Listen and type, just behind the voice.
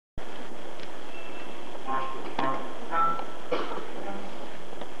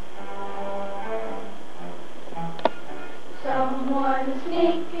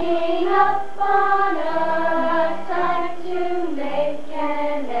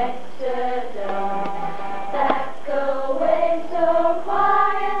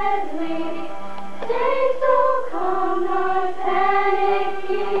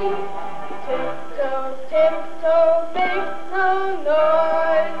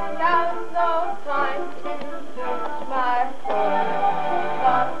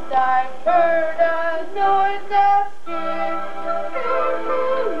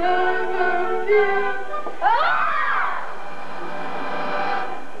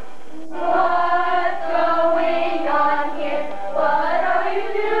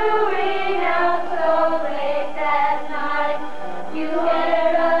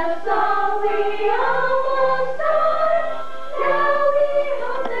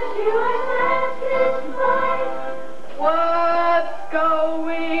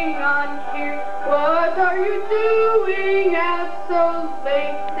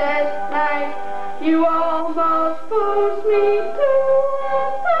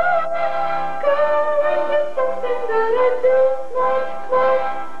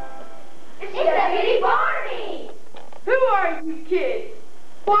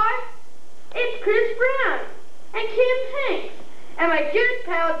Here's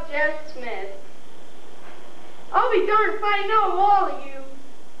pal Jeff Smith. I'll be darned if I know all of you.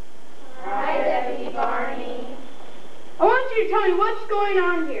 Hi, Deputy Barney. I want you to tell me what's going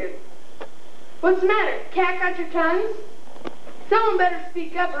on here. What's the matter? Cat got your tongues? Someone better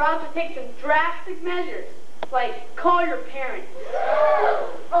speak up or I'll have to take some drastic measures. Like, call your parents.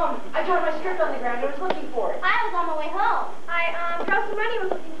 I dropped my script on the ground. I was looking for it. I was on my way home. I dropped some money and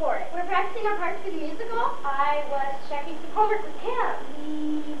was looking for it. We're practicing our parts for the musical. I was checking some homework with Kim.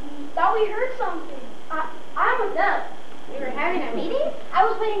 We thought we heard something. I'm with them. We were having a meeting? I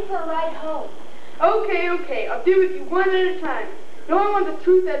was waiting for a ride home. Okay, I'll do with you one at a time. No one wants the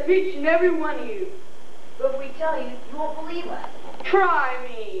truth out of each and every one of you. But if we tell you, you won't believe us. Try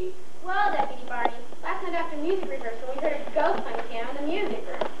me. Well, Deputy Barney, last night after music rehearsal, we heard a ghost on the piano in the music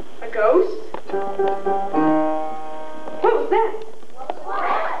room. A ghost? What was that? What was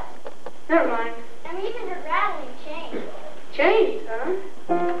that? Never mind. And we even heard rattling chains. Chains, huh?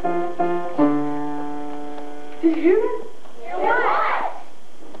 Did you hear that? Hear what?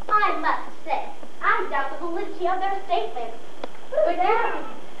 I must say, I doubt the validity of their statement.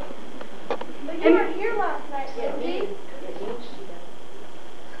 But you weren't here last night, Cindy.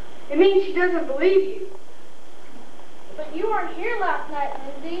 It means she doesn't believe you. But you weren't here last night,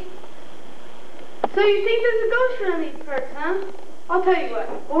 Lindsay. So you think there's a ghost around these parts, huh? I'll tell you what.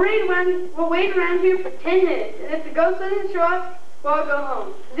 We'll wait around here for 10 minutes, and if the ghost doesn't show up, we'll go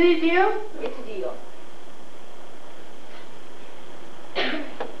home. Is it a deal? It's a deal.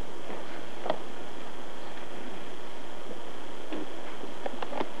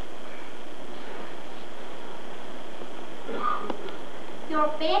 Your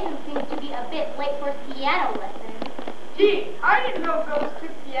phantom seems to be a bit late for piano lessons. Gee, I didn't know ghosts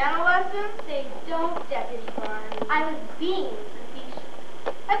took piano lessons. They don't, Deputy Barney. I was being facetious.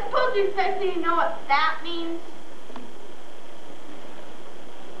 I suppose you expect me to know what that means?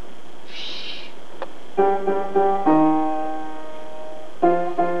 Shh.